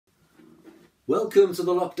Welcome to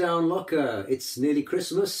the Lockdown Locker. It's nearly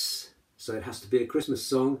Christmas, so it has to be a Christmas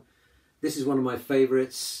song. This is one of my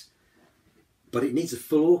favourites, but it needs a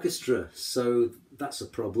full orchestra, so that's a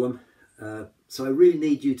problem. So I really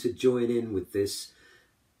need you to join in with this,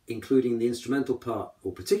 including the instrumental part,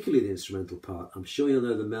 or particularly the instrumental part. I'm sure you'll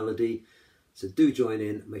know the melody, so do join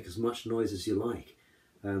in, make as much noise as you like.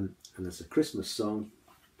 And as a Christmas song,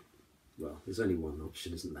 well, there's only one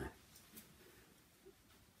option, isn't there?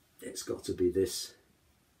 It's got to be this.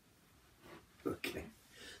 Okay,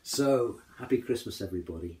 so happy Christmas,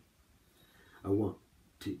 everybody. 1,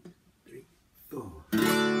 2, 3, 4.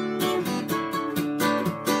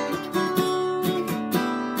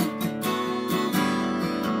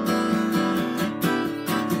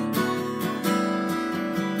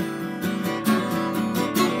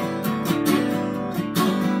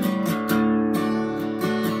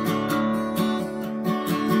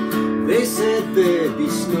 They said there'd be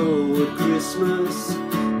snow at Christmas.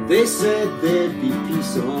 They said there'd be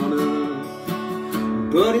peace on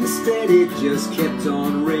earth. But instead it just kept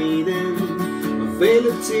on raining, a veil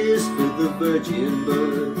of tears for the virgin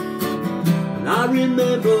birth. And I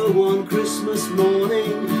remember one Christmas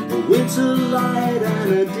morning, a winter light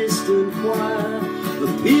and a distant choir, the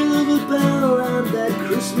peal of a bell and that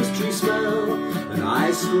Christmas tree smell, and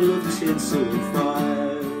eyes full of tinsel and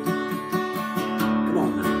fire.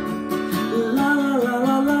 La la la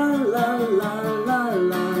la la la la la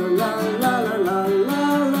la la la la la la la.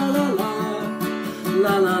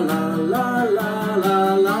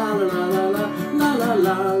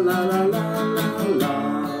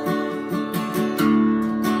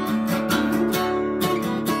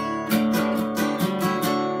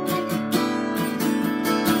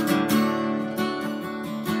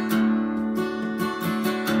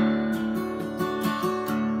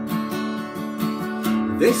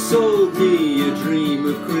 They sold me a dream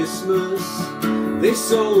of Christmas. They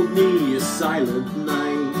sold me a silent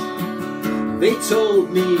night. They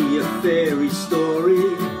told me a fairy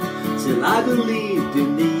story till I believed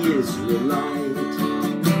in the Israelite.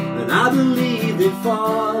 And I believed in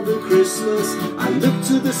Father Christmas. I looked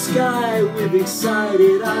to the sky with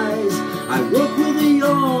excited eyes. I woke with a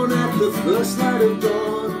yawn at the first light of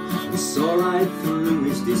dawn and saw right through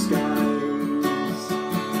his disguise.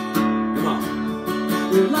 Come on.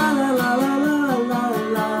 La la la la la la la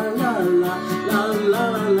la la la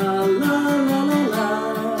la la la.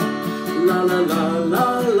 La la la la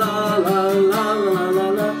la la la la la la la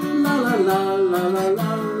la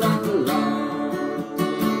la la la.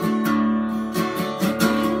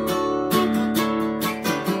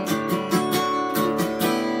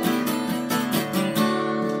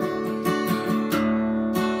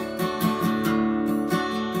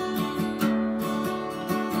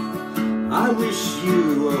 I wish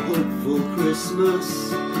you a hopeful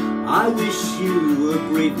Christmas. I wish you a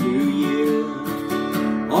great new year.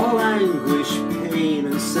 All anguish, pain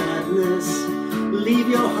and sadness, leave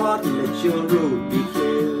your heart and let your road be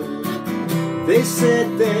clear. They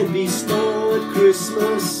said there'd be snow at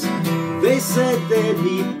Christmas. They said there'd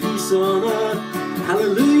be peace on earth.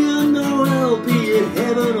 Hallelujah, Noel, be it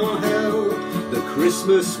heaven or hell, the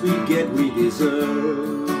Christmas we get we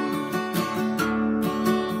deserve.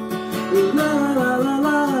 La la la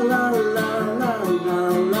la la la la la la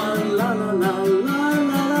la la la la.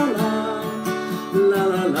 La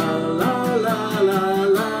la la la la la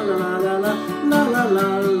la la la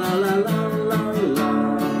la la la la la.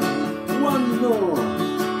 One more.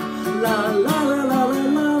 La la la la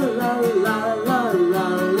la la la la la la la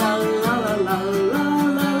la la la.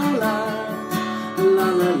 La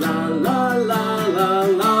la la la la la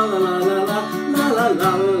la la la la la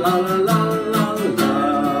la.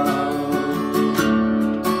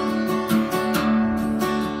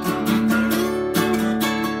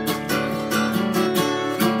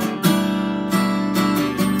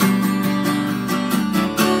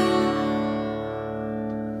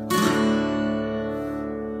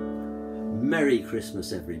 Merry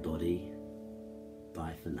Christmas, everybody.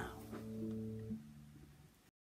 Bye for now.